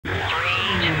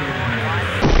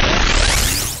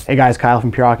Hey guys, Kyle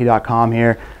from PureHockey.com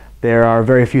here. There are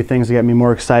very few things that get me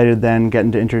more excited than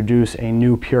getting to introduce a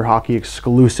new Pure Hockey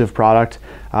exclusive product.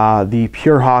 The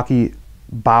Pure Hockey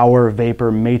Bauer Vapor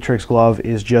Matrix glove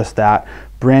is just that.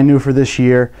 Brand new for this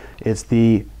year. It's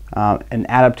an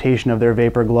adaptation of their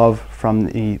Vapor glove from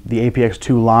the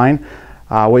APX2 line.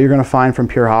 What you're going to find from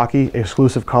Pure Hockey,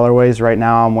 exclusive colorways. Right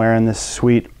now I'm wearing this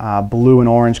sweet blue and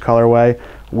orange colorway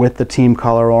with the team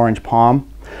color orange palm.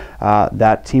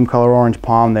 That team color orange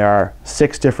palm, there are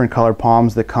 6 different color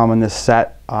palms that come in this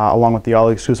set along with all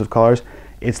the exclusive colors.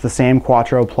 It's the same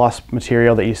Quattro Plus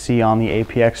material that you see on the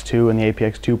APX2 and the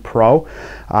APX2 Pro.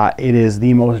 It is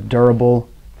the most durable,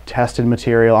 tested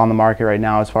material on the market right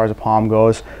now as far as a palm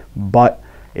goes, but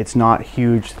it's not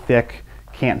huge, thick,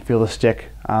 can't feel the stick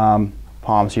palm.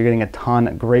 So you're getting a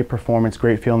ton, great performance,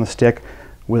 great feel in the stick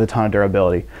with a ton of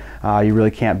durability. You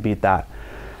really can't beat that.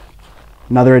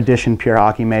 Another addition Pure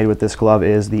Hockey made with this glove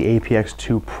is the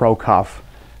APX2 Pro Cuff.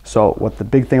 So what the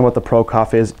big thing about the Pro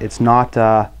Cuff is, it's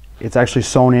actually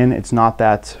sewn in. It's not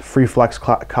that free flex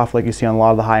cuff like you see on a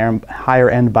lot of the higher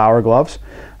end Bauer gloves.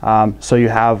 So you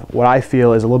have what I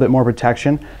feel is a little bit more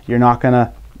protection. You're not going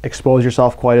to expose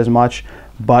yourself quite as much,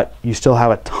 but you still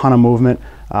have a ton of movement.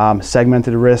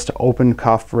 Segmented wrist, open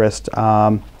cuff wrist,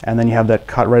 and then you have that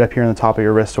cut right up here on the top of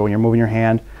your wrist. So when you're moving your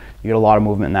hand, you get a lot of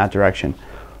movement in that direction.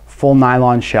 Full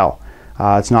nylon shell.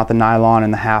 It's not the nylon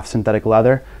and the half synthetic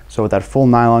leather. So what that full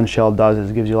nylon shell does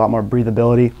is it gives you a lot more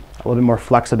breathability, a little bit more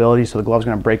flexibility, so the glove's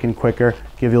going to break in quicker,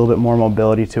 give you a little bit more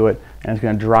mobility to it, and it's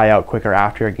going to dry out quicker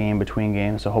after a game, between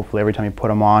games. So hopefully every time you put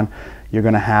them on, you're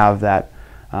going to have that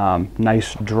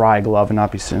nice dry glove and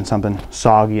not be in something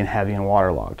soggy and heavy and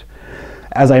waterlogged.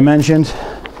 As I mentioned,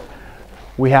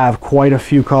 we have quite a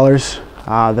few colors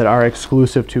that are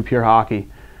exclusive to Pure Hockey.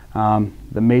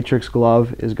 The Matrix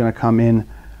glove is going to come in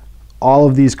all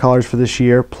of these colors for this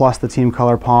year, plus the team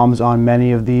color palms on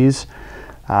many of these.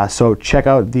 So check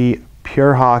out the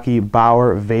Pure Hockey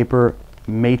Bauer Vapor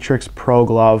Matrix Pro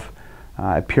glove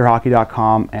at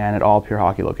purehockey.com and at all Pure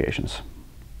Hockey locations.